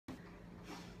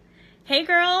Hey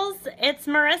girls, it's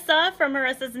Marissa from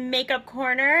Marissa's Makeup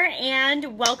Corner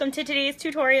and welcome to today's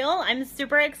tutorial. I'm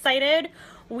super excited.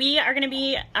 We are going to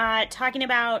be talking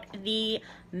about the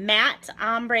Matte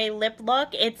Ombré Lip look.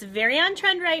 It's very on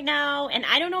trend right now, and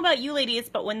I don't know about you ladies,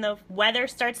 but when the weather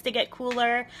starts to get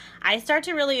cooler, I start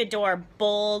to really adore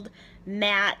bold,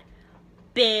 matte,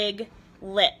 big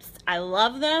lips. I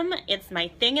love them. It's my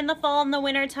thing in the fall and the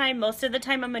winter time. Most of the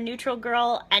time I'm a neutral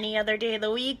girl any other day of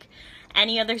the week,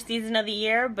 any other season of the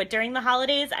year, but during the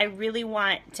holidays I really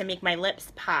want to make my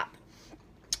lips pop.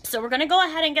 So we're going to go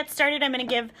ahead and get started. I'm going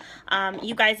to give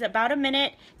you guys about a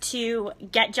minute to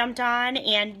get jumped on,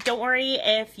 and don't worry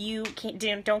if you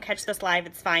don't catch this live,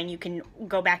 it's fine. You can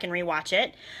go back and rewatch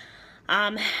it.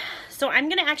 So I'm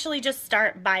going to actually just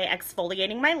start by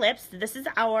exfoliating my lips. This is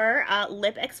our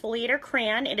lip exfoliator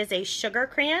crayon. It is a sugar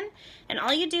crayon, and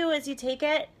all you do is you take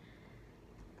it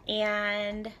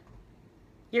and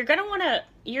you're going to want to,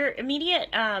 your immediate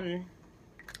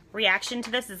reaction to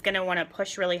this is going to want to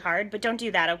push really hard, but don't do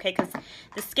that, okay, because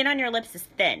the skin on your lips is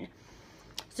thin.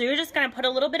 So you're just going to put a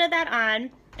little bit of that on,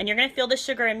 and you're going to feel the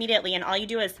sugar immediately, and all you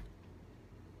do is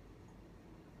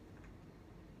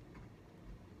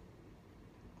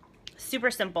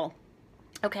super simple.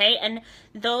 Okay, and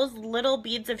those little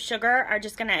beads of sugar are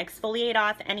just going to exfoliate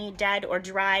off any dead or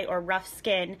dry or rough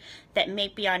skin that may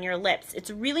be on your lips.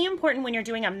 It's really important when you're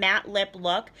doing a matte lip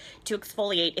look to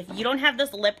exfoliate. If you don't have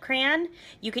this lip crayon,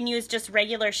 you can use just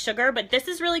regular sugar, but this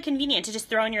is really convenient to just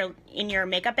throw in your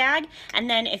makeup bag. And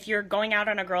then if you're going out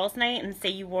on a girls' night and say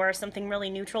you wore something really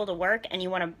neutral to work and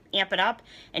you want to amp it up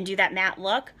and do that matte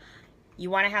look, you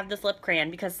want to have this lip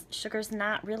crayon because sugar's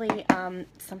not really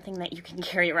something that you can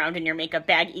carry around in your makeup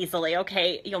bag easily,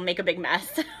 okay? You'll make a big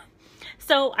mess.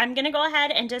 So I'm going to go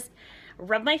ahead and just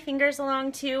rub my fingers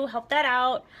along to help that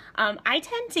out. I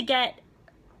tend to get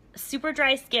super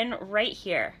dry skin right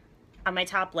here on my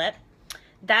top lip.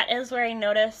 That is where I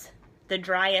notice the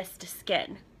driest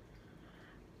skin.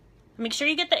 Make sure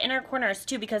you get the inner corners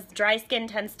too, because dry skin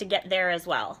tends to get there as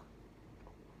well.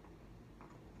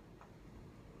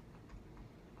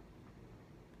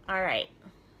 All right.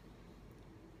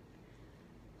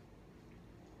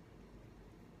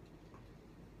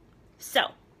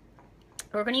 So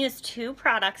we're going to use two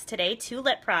products today, two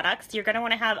lip products. You're going to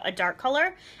want to have a dark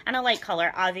color and a light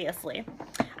color, obviously.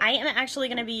 I am actually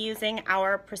going to be using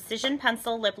our Precision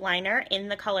Pencil Lip Liner in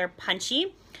the color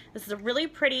Punchy. This is a really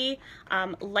pretty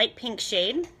light pink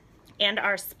shade, and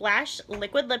our Splash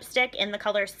Liquid Lipstick in the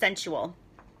color Sensual.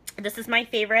 This is my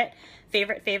favorite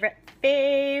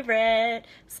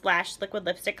Splash liquid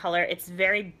lipstick color. It's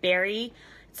very berry.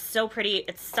 It's so pretty.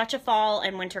 It's such a fall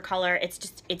and winter color.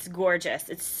 It's gorgeous.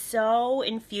 It's so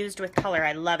infused with color.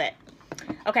 I love it.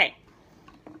 Okay,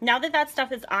 now that that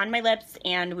stuff is on my lips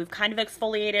and we've kind of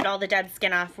exfoliated all the dead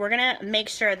skin off, we're gonna make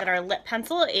sure that our lip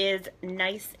pencil is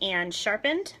nice and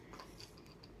sharpened.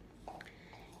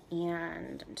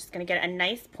 And I'm just gonna get a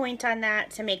nice point on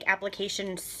that to make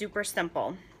application super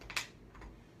simple.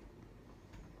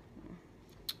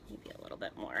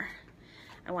 Bit more.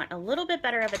 I want a little bit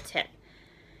better of a tip.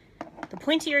 The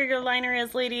pointier your liner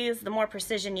is, ladies, the more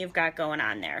precision you've got going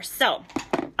on there. So,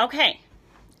 okay,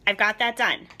 I've got that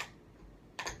done.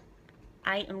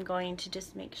 I am going to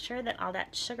just make sure that all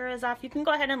that sugar is off. You can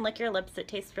go ahead and lick your lips. It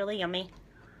tastes really yummy.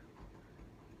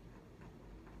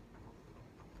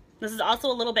 This is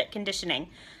also a little bit conditioning,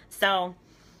 so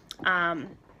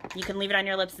you can leave it on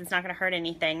your lips. It's not going to hurt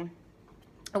anything.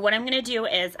 What I'm going to do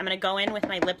is I'm going to go in with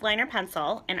my lip liner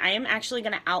pencil, and I am actually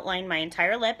going to outline my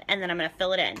entire lip, and then I'm going to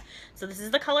fill it in. So this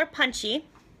is the color Punchy.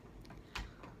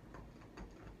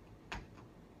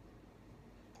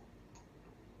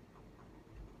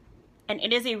 And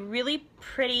it is a really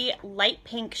pretty light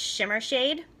pink shimmer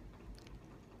shade.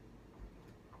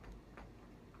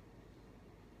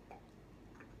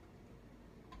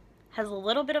 Has a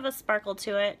little bit of a sparkle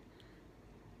to it.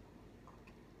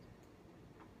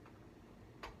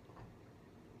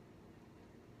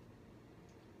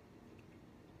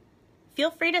 Feel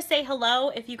free to say hello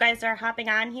if you guys are hopping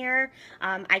on here.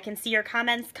 I can see your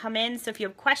comments come in, so if you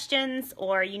have questions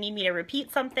or you need me to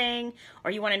repeat something or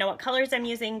you want to know what colors I'm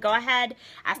using, go ahead,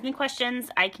 ask me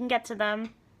questions. I can get to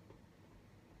them.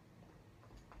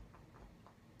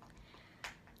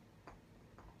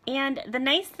 And the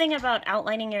nice thing about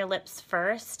outlining your lips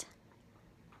first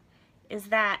is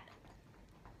that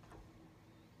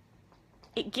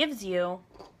it gives you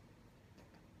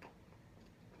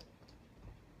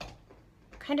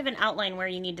kind of an outline where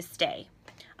you need to stay.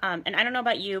 And I don't know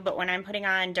about you, but when I'm putting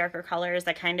on darker colors,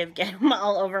 I kind of get them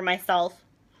all over myself.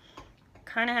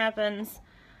 Kind of happens.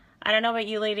 I don't know about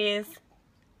you ladies.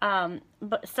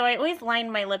 So I always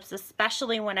line my lips,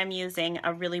 especially when I'm using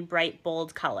a really bright,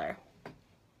 bold color.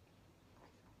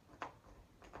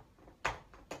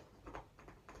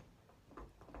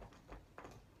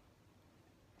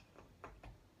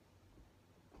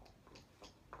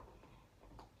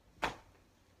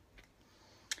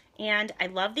 And I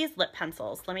love these lip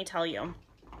pencils, let me tell you.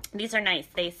 These are nice.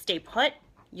 They stay put.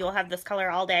 You'll have this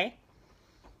color all day.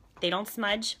 They don't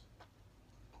smudge.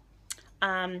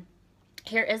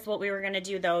 Here is what we were going to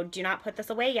do though. Do not put this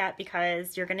away yet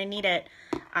because you're going to need it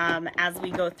as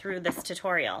we go through this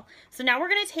tutorial. So now we're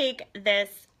going to take this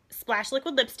Splash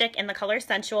Liquid Lipstick in the color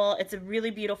Sensual. It's a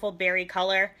really beautiful berry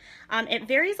color. It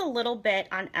varies a little bit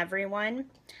on everyone,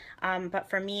 but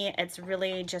for me it's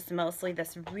really just mostly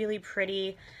this really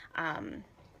pretty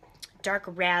dark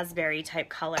raspberry type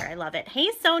color. I love it. Hey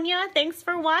Sonia, thanks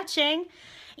for watching.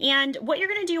 And what you're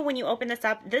going to do when you open this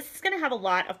up, this is going to have a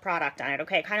lot of product on it,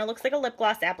 okay? It kind of looks like a lip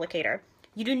gloss applicator.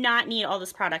 You do not need all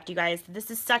this product, you guys. This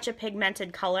is such a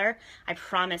pigmented color. I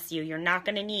promise you, you're not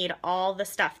going to need all the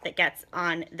stuff that gets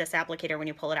on this applicator when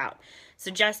you pull it out.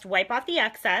 So just wipe off the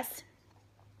excess.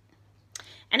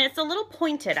 And it's a little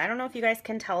pointed. I don't know if you guys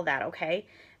can tell that, okay?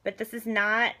 But this is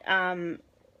not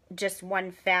just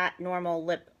one fat, normal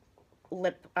lip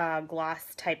gloss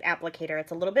type applicator.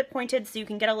 It's a little bit pointed so you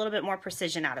can get a little bit more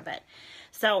precision out of it.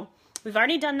 So we've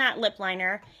already done that lip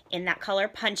liner in that color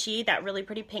Punchy, that really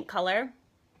pretty pink color.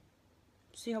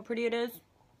 See how pretty it is?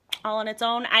 All on its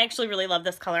own. I actually really love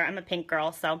this color. I'm a pink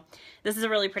girl, so this is a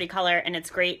really pretty color and it's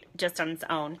great just on its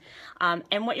own.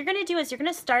 And what you're going to do is you're going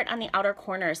to start on the outer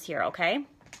corners here, okay?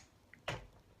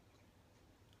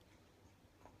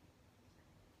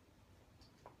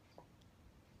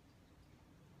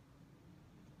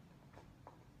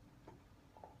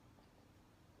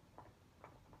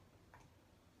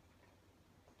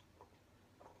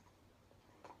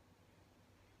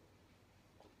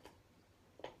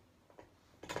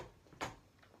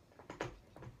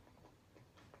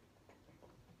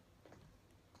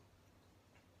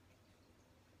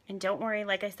 And don't worry,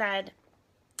 like I said,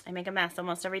 I make a mess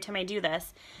almost every time I do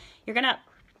this. You're gonna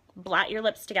blot your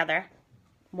lips together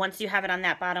once you have it on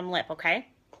that bottom lip, okay?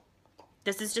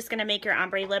 This is just gonna make your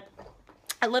ombre lip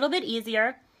a little bit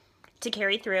easier to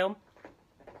carry through.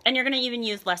 And you're gonna even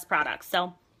use less product,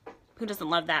 so who doesn't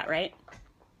love that, right?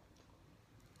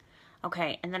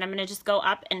 Okay, and then I'm gonna just go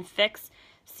up and fix,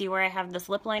 see where I have this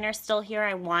lip liner still here?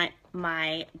 I want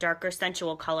my darker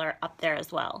Sensual color up there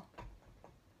as well.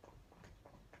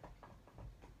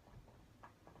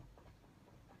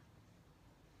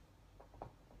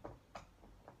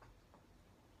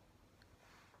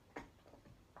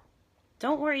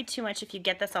 Don't worry too much if you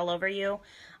get this all over you.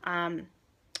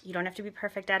 You don't have to be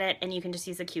perfect at it, and you can just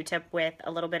use a Q-tip with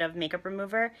a little bit of makeup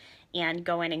remover and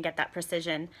go in and get that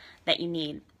precision that you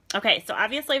need. Okay, so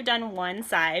obviously I've done one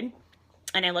side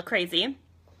and I look crazy.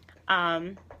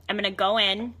 I'm gonna go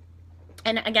in,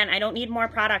 and again, I don't need more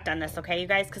product on this, okay, you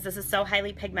guys, because this is so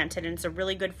highly pigmented and it's a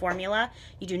really good formula.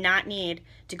 You do not need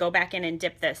to go back in and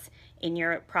dip this in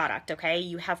your product, okay?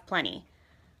 You have plenty.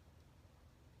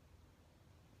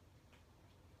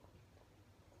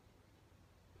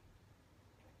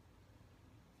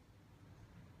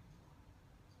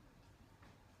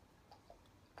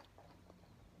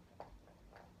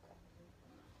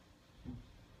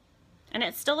 And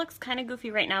it still looks kind of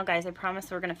goofy right now, guys. I promise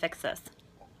we're going to fix this.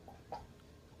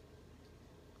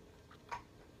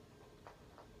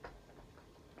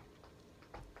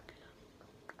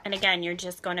 And again, you're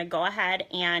just going to go ahead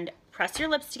and press your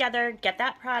lips together, get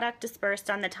that product dispersed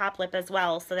on the top lip as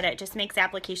well so that it just makes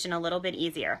application a little bit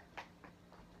easier.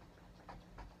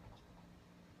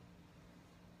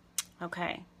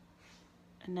 Okay.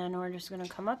 And then we're just going to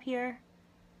come up here.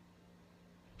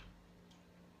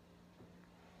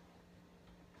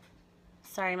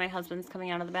 Sorry, my husband's coming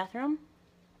out of the bathroom.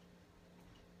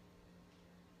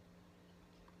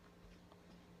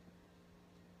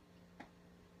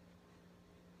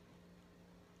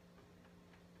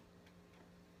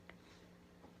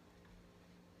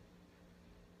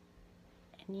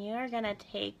 And you're gonna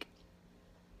take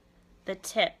the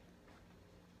tip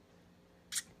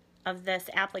of this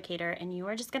applicator and you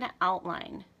are just gonna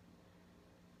outline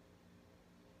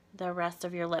the rest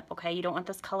of your lip, okay? You don't want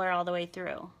this color all the way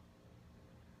through.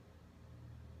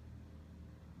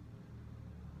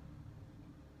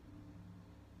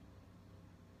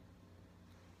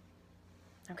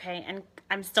 Okay, and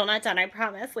I'm still not done, I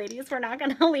promise, ladies. We're not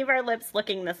gonna leave our lips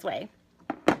looking this way.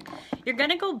 You're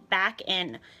gonna go back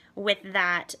in with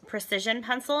that precision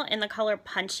pencil in the color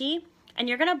Punchy, And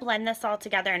you're going to blend this all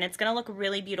together, and it's going to look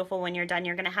really beautiful when you're done.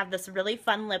 You're going to have this really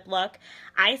fun lip look.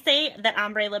 I say that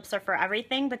ombre lips are for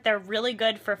everything, but they're really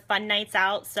good for fun nights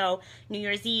out. So New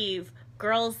Year's Eve,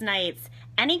 girls' nights,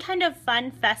 any kind of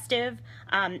fun, festive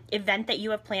event that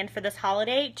you have planned for this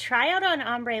holiday, try out an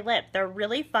ombre lip. They're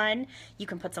really fun. You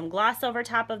can put some gloss over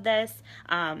top of this.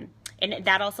 And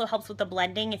that also helps with the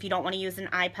blending. If you don't want to use an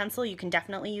eye pencil, you can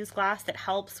definitely use gloss. That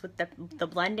helps with the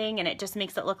blending, and it just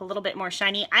makes it look a little bit more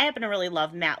shiny. I happen to really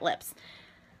love matte lips.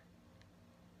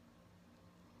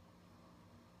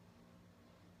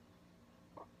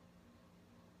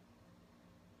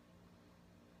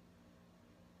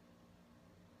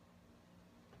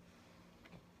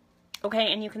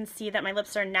 Okay, and you can see that my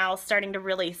lips are now starting to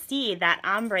really see that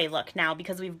ombre look now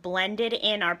because we've blended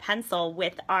in our pencil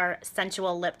with our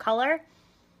sensual lip color,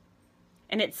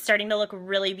 and it's starting to look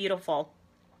really beautiful.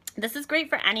 This is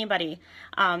great for anybody.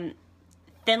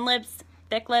 Thin lips,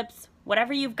 thick lips,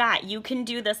 whatever you've got, you can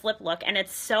do this lip look, and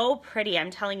it's so pretty. I'm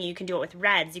telling you, you can do it with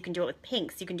reds, you can do it with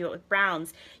pinks, you can do it with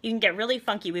browns. You can get really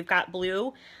funky. We've got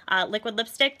blue liquid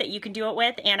lipstick that you can do it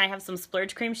with, and I have some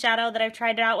splurge cream shadow that I've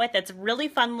tried it out with. It's a really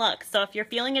fun look. So if you're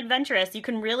feeling adventurous, you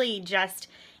can really just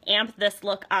amp this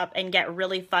look up and get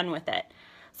really fun with it.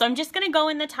 So I'm just gonna go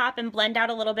in the top and blend out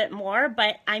a little bit more,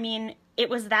 but I mean, it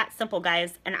was that simple,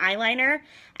 guys. An eyeliner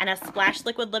and a splash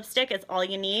liquid lipstick is all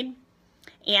you need,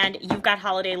 and you've got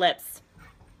holiday lips.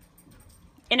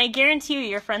 And I guarantee you,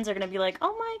 your friends are gonna be like,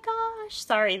 oh my gosh,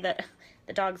 sorry that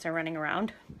the dogs are running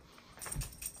around.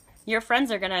 Your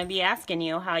friends are gonna be asking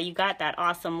you how you got that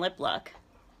awesome lip look.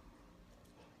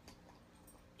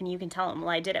 And you can tell them, well,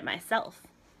 I did it myself.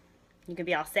 You can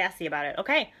be all sassy about it.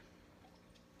 Okay,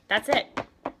 that's it.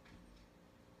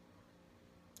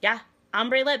 Yeah,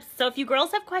 ombre lips. So if you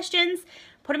girls have questions,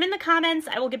 put them in the comments.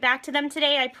 I will get back to them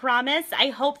today, I promise. I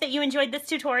hope that you enjoyed this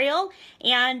tutorial,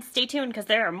 and stay tuned because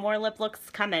there are more lip looks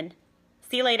coming.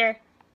 See you later.